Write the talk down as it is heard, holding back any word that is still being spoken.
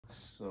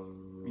So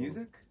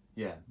music?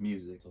 Yeah,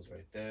 music. So it's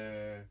right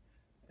there,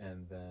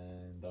 and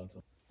then down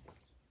to.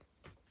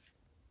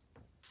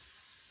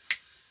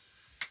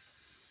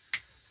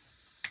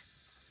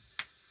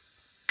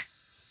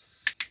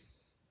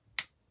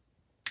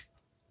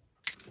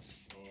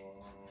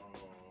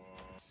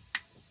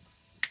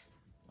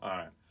 All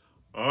right.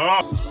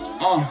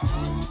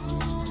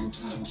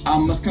 I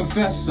must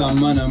confess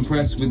I'm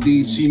unimpressed with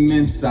the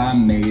achievements I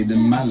made in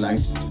my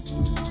life.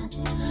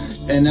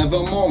 And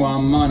evermore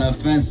I'm on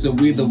offense, so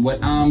either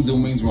what I'm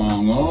doing's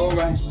wrong or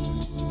right.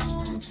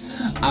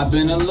 I've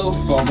been aloof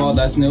for all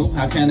that's new.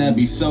 How can I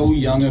be so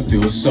young and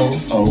feel so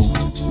old?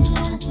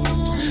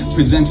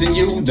 Presenting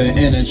you the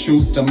inner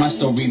truth of my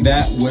story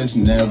that was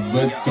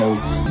never told.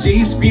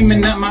 Jay's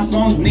screaming out my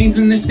songs, names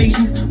and the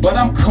stations, but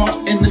I'm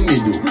caught in the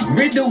middle.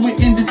 Riddled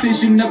with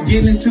indecision of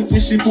getting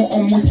tuition for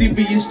a more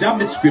serious job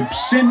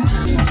description.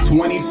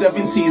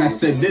 2017, I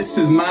said this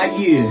is my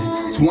year.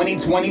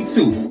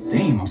 2022,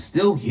 damn, I'm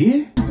still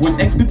here. When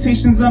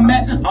expectations are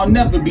met, I'll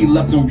never be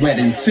left on red.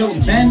 Until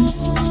then,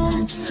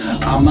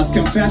 I must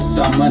confess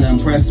I'm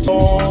unimpressed.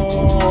 Old.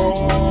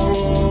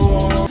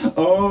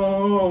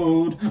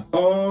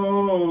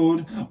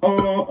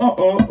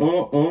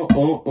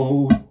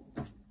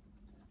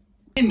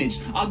 Image,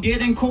 I'll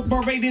get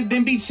incorporated,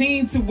 then be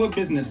chained to a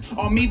business,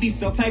 or maybe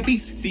sell type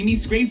beats. See me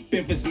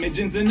scraping for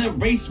smidgens in a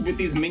race with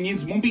these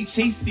minions. Won't be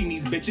chasing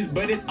these bitches,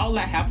 but it's all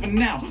I have for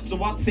now.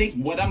 So I'll take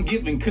what I'm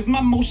given, cause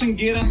my motion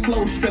get on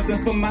slow,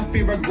 stressing for my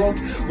fear of growth.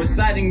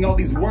 Reciting all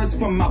these words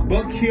from my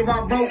book here I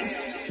wrote.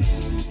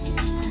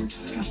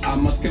 I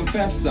must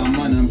confess I'm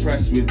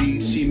unimpressed with the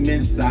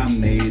achievements I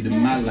made in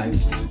my life.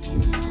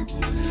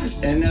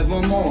 And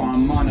evermore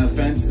I'm on a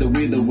fence, so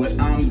either what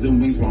I'm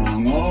doing's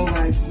wrong or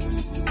right.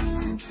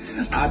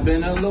 I've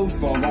been aloof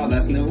for all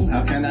that's new.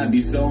 How can I be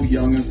so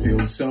young and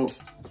feel so...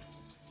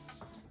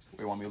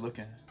 Wait, want me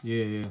looking?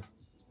 Yeah.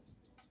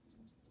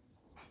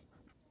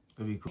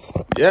 That'd be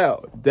cool. Yeah,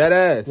 dead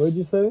ass. What'd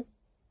you say?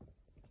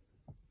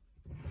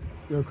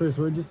 Yo, Chris,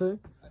 what'd you say?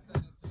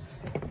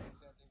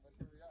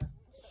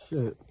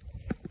 Shit.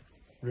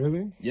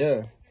 Really?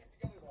 Yeah.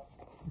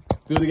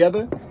 Do it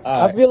together?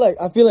 I feel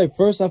like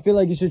first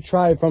you should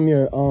try it from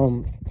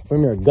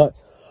your gut.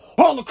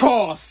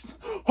 Holocaust!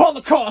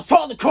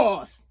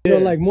 Holocaust! You know,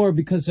 like more,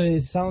 because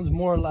it sounds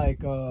more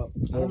like I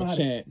don't know how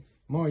chant. to,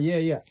 more,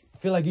 yeah. I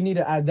feel like you need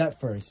to add that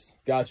first.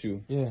 Got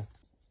you. Yeah.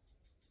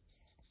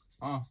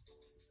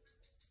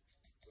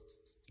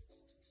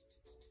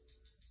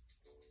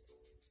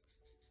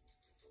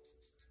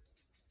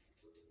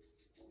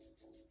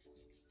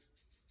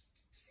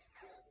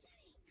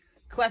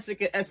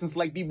 Classic in essence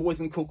like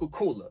B-boys and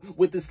Coca-Cola.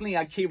 With the sling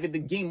I carried the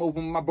game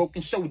over my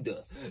broken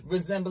shoulder.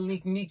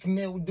 Resembling Meek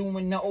Mill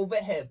doing the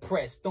overhead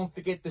press. Don't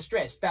forget the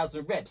stretch,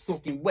 1,000 reps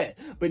soaking wet,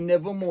 but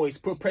never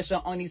moist. Put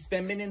pressure on these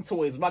feminine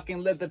toys.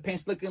 Rocking leather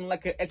pants looking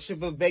like an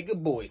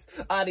extravagant boys.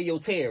 Audio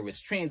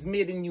terrorists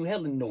transmitting you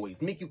hella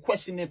noise. Make you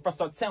question if I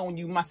start telling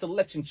you my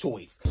selection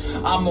choice.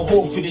 I'm a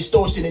whore for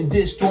distortion and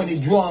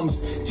disjointed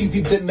drums.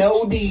 CZ bit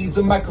melodies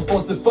and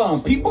microphones of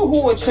fun. People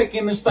who are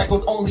checking the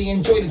cycles only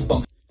enjoy this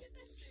bump.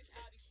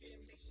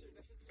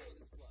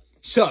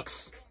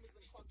 Shucks.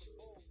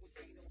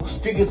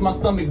 Figures my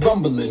stomach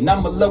rumbling,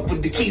 I'm in love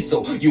with the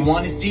queso. You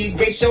wanna see a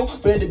great show?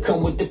 Better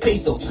come with the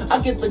pesos.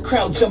 I get the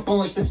crowd jumping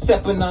like they're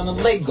stepping on a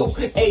Lego.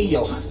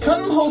 Ayo,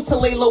 tell them hoes to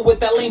lay low with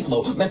that lane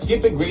flow. Man,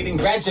 skip a grade and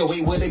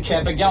graduate with a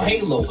cap and gown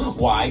halo.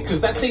 Why?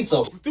 Cause I say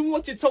so. Do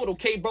what you're told,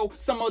 okay bro?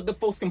 Some other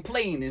folks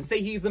complain and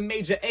say he's a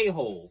major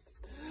a-hole.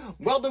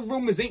 Well, the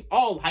rumors ain't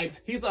all hyped.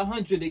 He's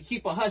 100 to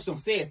keep a hush, don't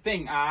say a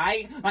thing,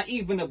 alright? Not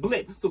even a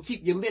blip, so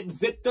keep your lips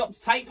zipped up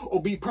tight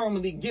or be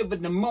permanently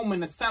given a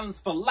moment of silence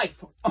for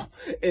life.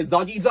 It's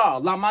doggy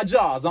dog, like my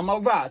jaws on my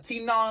rod.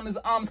 Tina on his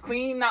arms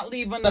clean, not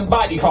leaving the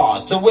body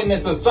parts. The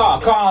witness saw,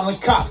 calling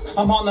cops.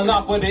 I'm hauling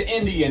off with an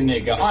Indian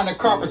nigga on the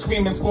carpet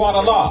screaming squad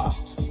of law.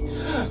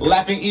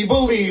 Laughing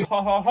evilly,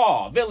 ha ha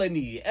ha,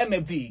 villainy,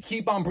 MFD,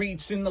 keep on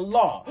breaching the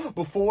law.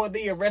 Before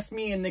they arrest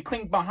me and they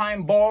clink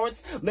behind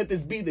bars, let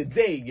this be the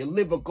day you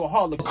live a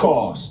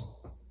holocaust.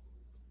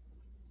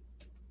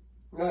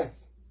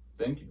 Nice.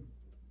 Thank you.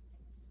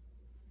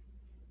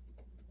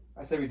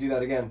 I say we do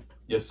that again.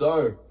 Yes,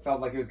 sir.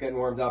 Felt like it was getting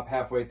warmed up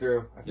halfway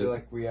through. I feel Yes.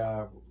 like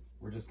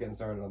we're just getting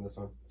started on this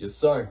one. Yes,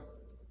 sir.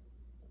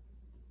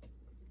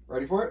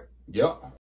 Ready for it? Yep.